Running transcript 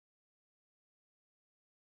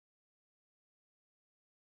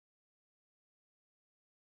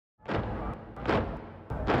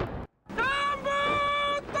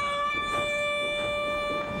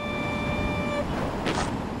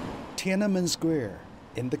Tiananmen Square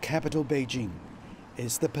in the capital Beijing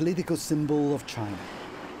is the political symbol of China.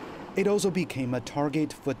 It also became a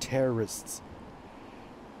target for terrorists.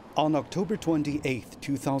 On October 28,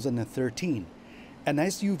 2013, an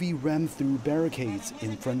SUV ran through barricades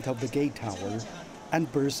in front of the gate tower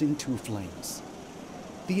and burst into flames.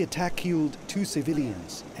 The attack killed 2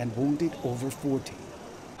 civilians and wounded over 40.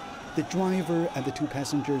 The driver and the 2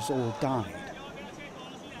 passengers all died.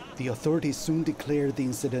 The authorities soon declared the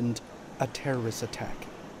incident a terrorist attack.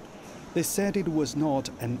 They said it was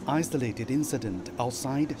not an isolated incident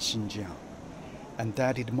outside Xinjiang, and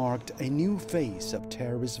that it marked a new phase of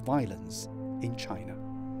terrorist violence in China.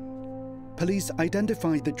 Police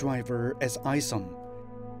identified the driver as Isam.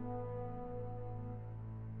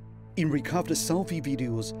 In recovered selfie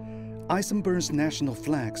videos, Isam burns national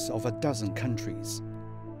flags of a dozen countries.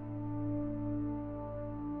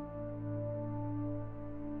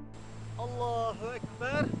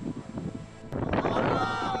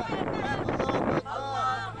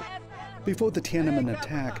 Before the Tiananmen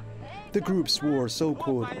attack, the group swore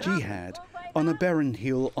so-called jihad on a barren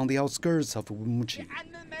hill on the outskirts of Urumqi.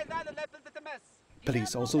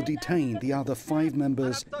 Police also detained the other 5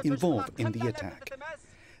 members involved in the attack.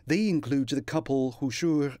 They include the couple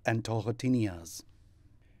Hushur and Torotinias.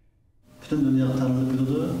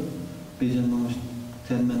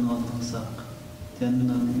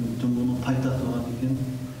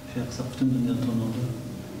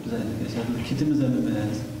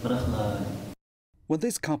 When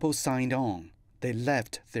this couple signed on, they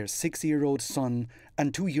left their 6-year-old son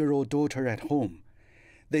and 2-year-old daughter at home.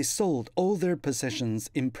 They sold all their possessions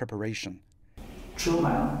in preparation.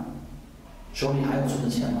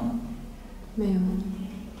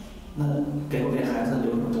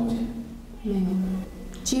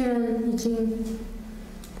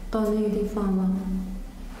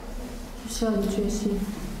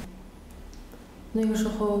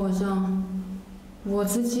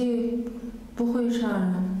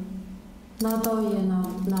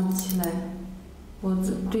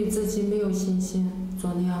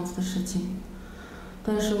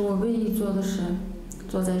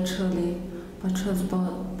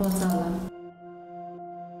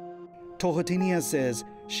 Torotinias says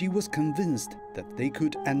she was convinced that they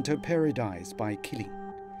could enter paradise by killing.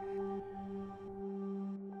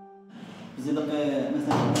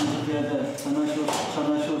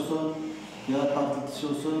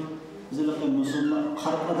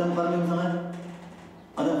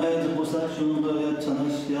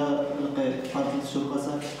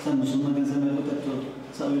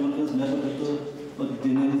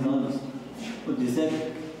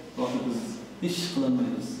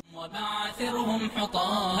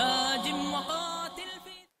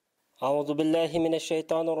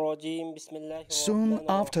 Soon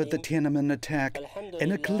after the Tiananmen attack,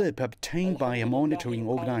 in a clip obtained by a monitoring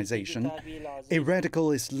organization, a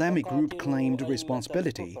radical Islamic group claimed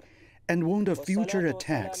responsibility and warned of future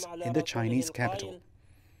attacks in the Chinese capital.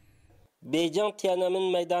 Beijing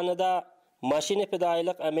Tiananmen meydanida mashina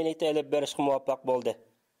fidoilik amaliyoti olib berishga muvaffaq bo'ldi.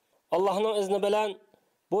 Allohning izni bilan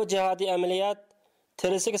bu jihodiy amaliyot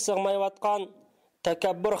tirisiga sig'mayotgan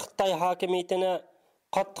takabbur Xitoy hokimiyatini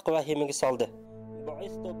qattiq vahimaga soldi.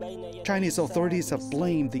 Chinese authorities have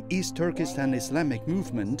blamed the East Turkestan Islamic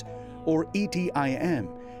Movement, or ETIM,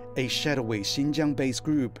 a shadowy Xinjiang-based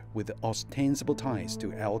group with ostensible ties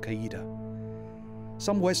to Al-Qaeda.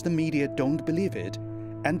 Some Western media don't believe it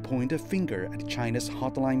and point a finger at China's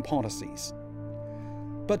hardline policies.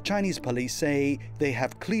 But Chinese police say they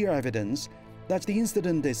have clear evidence that the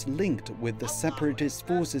incident is linked with the separatist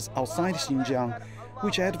forces outside Xinjiang,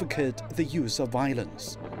 which advocate the use of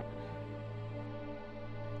violence.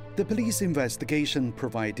 The police investigation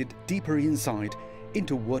provided deeper insight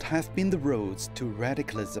into what have been the roads to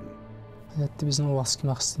radicalism.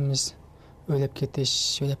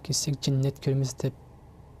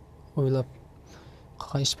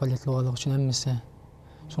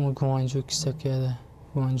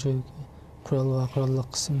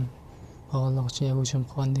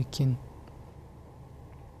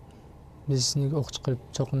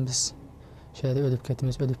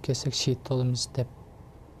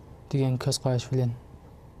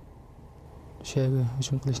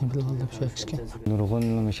 Nurg'un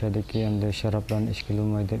mashadiki hamda sharoblarni ichki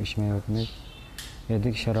olmaydi, ichmayapmiz.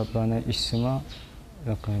 Edik sharoblarni ichsima,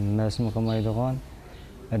 mas'um qilmaydigan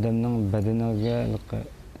odamning badaniga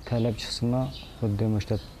talab chiqsima, xuddi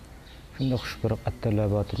mushtaq shunday xushbiroq attarlar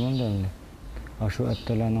botirmanda endi. Shu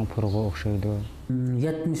attarlarning purg'i o'xshaydi.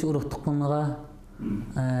 70 urug' tuqqunga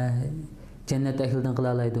jannat ahlidan qila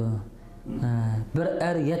oladi. Bir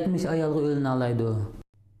er 70 ayolga o'lina oladi.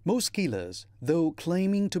 Most killers, though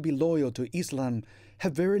claiming to be loyal to Islam,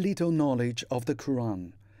 have very little knowledge of the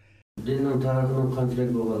Quran. Dinning tarixinin qanchalik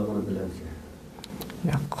bo'lganligini bilasizmi?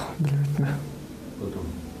 Yo'q, bilmayman. Bo'ldim.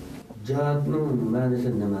 Jihadning ma'nosi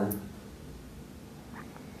nima?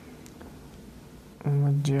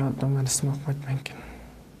 Jihadning ma'nosini o'qiyotmankin.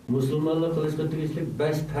 Musulmonlar qilishga tegishli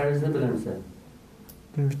 5 farzni bilamsan?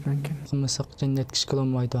 Bilmaymankin. Qilmasak jannatga ish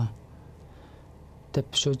qilolmaydi deb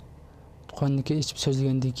shu qonniki ichib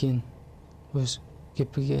so'zlagandan keyin o'z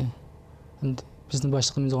gapiga endi bizni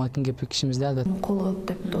boshlig'imiz aytgan gapi kishimizda albatta qo'lg'ab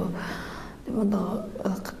debdi deb unda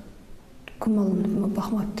kumalni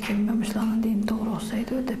baxmabdi kelmem shularni deyin to'g'ri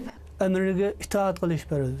olsaydi deb amriga itoat qilish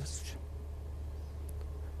farz.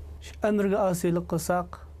 Shu amriga osiylik qilsak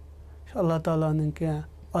Alloh taoloning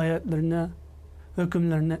oyatlarini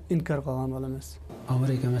hukmlarini inkor qilgan bo'lamiz.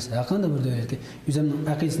 Amerika mesela qanday bir davlatga o'zimning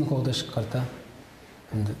aqidasini qo'g'dash qarta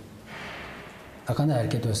endi qanday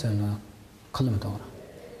harakat bo'lsam qilim to'g'ri.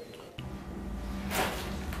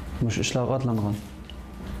 Mush ishlarga otlangan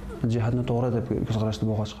jihadni to'g'ri deb ko'zqarashda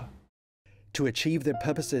bo'lg'achqa. To achieve their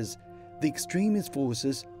purposes, the extremist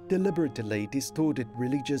forces deliberately distorted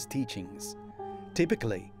religious teachings.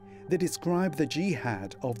 Typically, they describe the jihad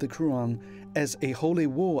of the Quran as a holy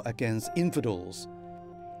war against infidels.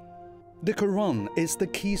 The Quran is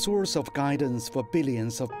the key source of guidance for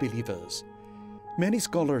billions of believers. Many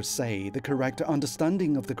scholars say the correct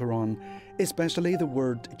understanding of the Quran, especially the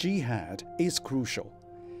word jihad, is crucial.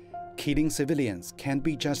 Killing civilians can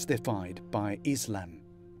be justified by Islam.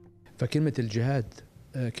 فكلمة الجهاد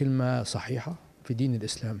كلمة صحيحة في دين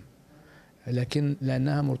الإسلام، لكن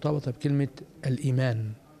لأنها مرتبطة بكلمة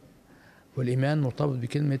الإيمان، والإيمان مرتبط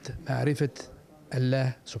بكلمة معرفة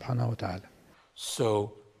الله سبحانه وتعالى.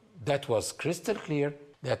 So that was crystal clear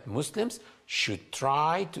that Muslims should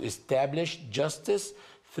try to establish justice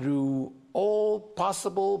through all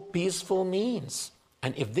possible peaceful means.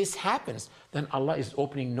 And if this happens, then Allah is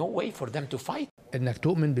opening no way for them to fight. إنك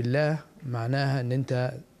تؤمن بالله معناها أن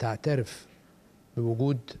أنت تعترف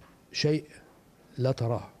بوجود شيء لا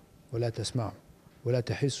تراه ولا تسمعه ولا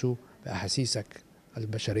تحس بأحاسيسك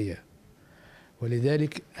البشرية،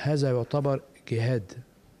 ولذلك هذا يعتبر جهاد،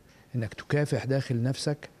 أنك تكافح داخل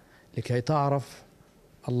نفسك لكي تعرف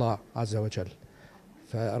الله عز وجل.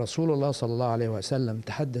 فرسول الله صلى الله عليه وسلم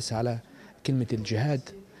تحدث على كلمة الجهاد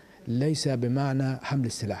ليس بمعنى حمل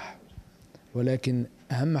السلاح، ولكن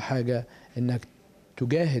أهم حاجة أنك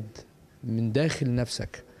تجاهد من داخل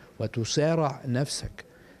نفسك وتسارع نفسك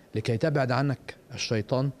لكي تبعد عنك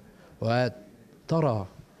الشيطان وترى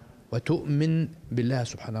وتؤمن بالله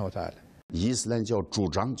سبحانه وتعالى. 伊斯兰教主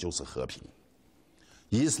张就是和平，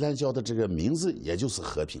伊斯兰教的这个名字也就是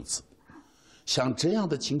和平词。像这样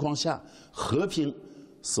的情况下，和平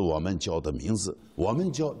是我们教的名字，我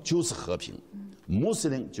们教就是和平，穆斯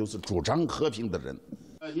林就是主张和平的人。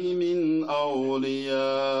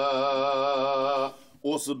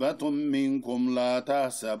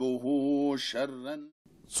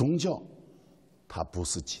宗教它不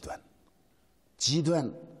是极端，极端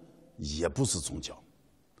也不是宗教。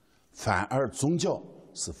 反而宗教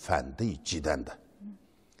是反对极端的。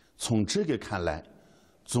从这个看来，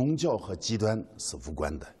宗教和极端是无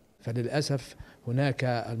关的。فللأسف هناك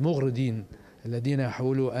المغردين الذين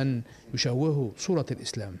يحاولوا أن يشوهوا صورة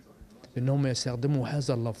الإسلام بأنهم يستخدموا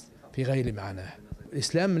هذا اللفظ في غير معناه.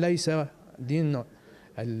 الإسلام ليس دين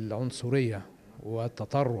العنصرية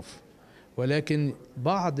والتطرف، ولكن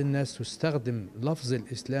بعض الناس تستخدم لفظ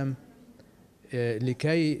الإسلام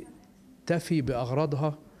لكي تفي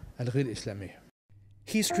بأغراضها الغير إسلامية.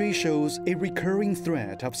 History shows a recurring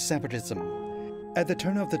threat of separatism. At the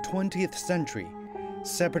turn of the 20th century,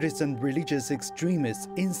 separatist and religious extremists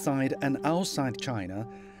inside and outside China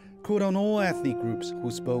called on all ethnic groups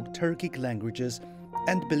who spoke Turkic languages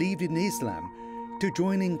and believed in Islam to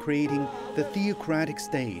join in creating the theocratic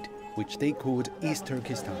state, which they called East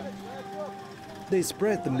Turkestan. They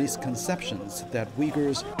spread the misconceptions that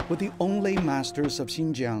Uyghurs were the only masters of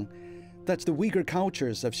Xinjiang, that the Uyghur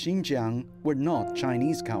cultures of Xinjiang were not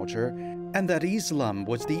Chinese culture, and that Islam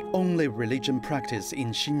was the only religion practiced in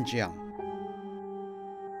Xinjiang.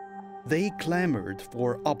 They clamored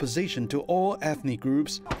for opposition to all ethnic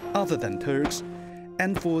groups other than Turks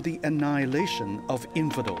and for the annihilation of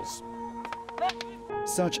infidels.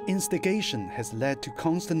 Such instigation has led to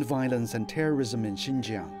constant violence and terrorism in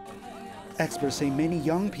Xinjiang. Experts say many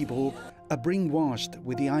young people are brainwashed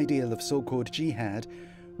with the ideal of so-called jihad,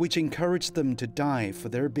 which encouraged them to die for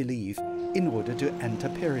their belief in order to enter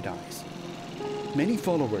paradise. Many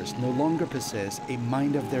followers no longer possess a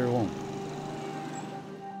mind of their own.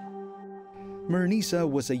 Mernisa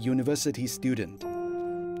was a university student.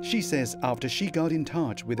 She says after she got in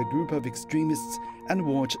touch with a group of extremists and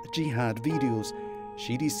watched jihad videos,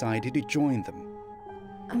 she decided to join them.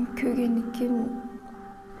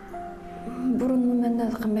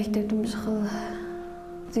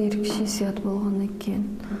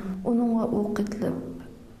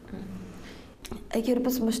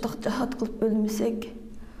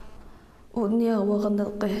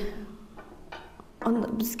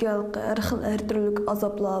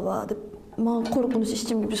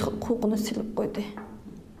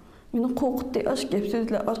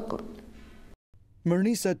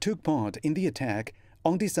 Mernisa took part in the attack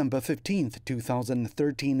on December 15,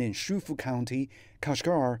 2013 in Shufu County,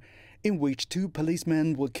 Kashgar, in which 2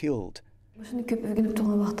 policemen were killed.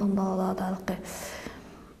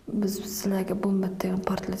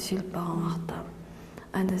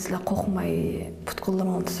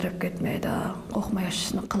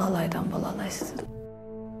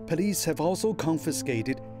 Police have also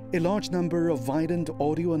confiscated a large number of violent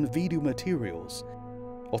audio and video materials.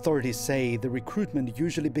 Authorities say the recruitment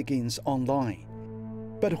usually begins online.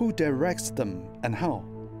 But who directs them and how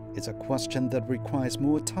is a question that requires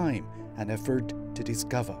more time and effort to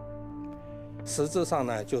discover. 实质上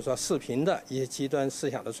呢，就是说视频的一些极端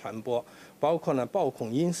思想的传播，包括呢暴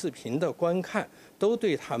恐音视频的观看，都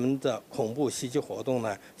对他们的恐怖袭击活动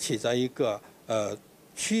呢起着一个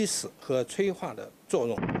驱使和催化的作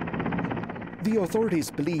用。The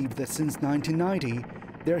authorities believe that since 1990,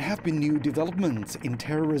 there have been new developments in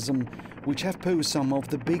terrorism which have posed some of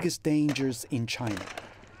the biggest dangers in China.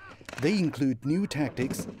 They include new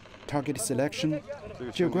tactics, target selection,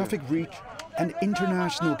 geographic reach, and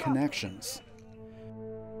international connections.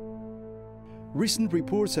 Recent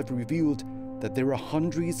reports have revealed that there are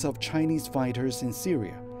hundreds of Chinese fighters in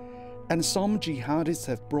Syria, and some jihadists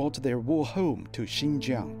have brought their war home to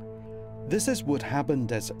Xinjiang. This is what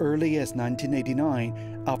happened as early as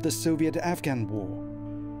 1989 after the Soviet-Afghan War.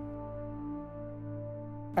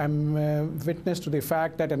 I'm witness to the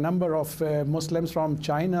fact that a number of Muslims from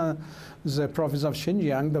China's province of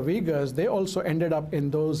Xinjiang, the Uyghurs, they also ended up in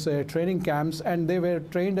those training camps, and they were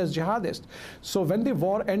trained as jihadists. So when the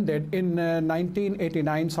war ended in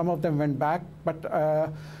 1989, some of them went back, but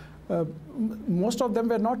most of them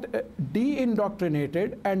were not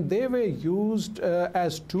de-indoctrinated, and they were used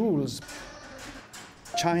as tools.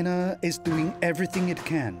 China is doing everything it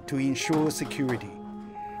can to ensure security.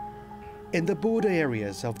 In the border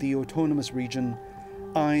areas of the autonomous region,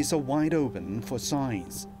 eyes are wide open for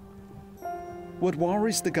signs. What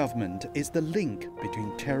worries the government is the link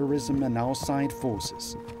between terrorism and outside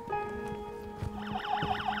forces.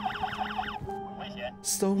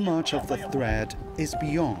 So much of the threat is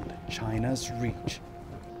beyond China's reach.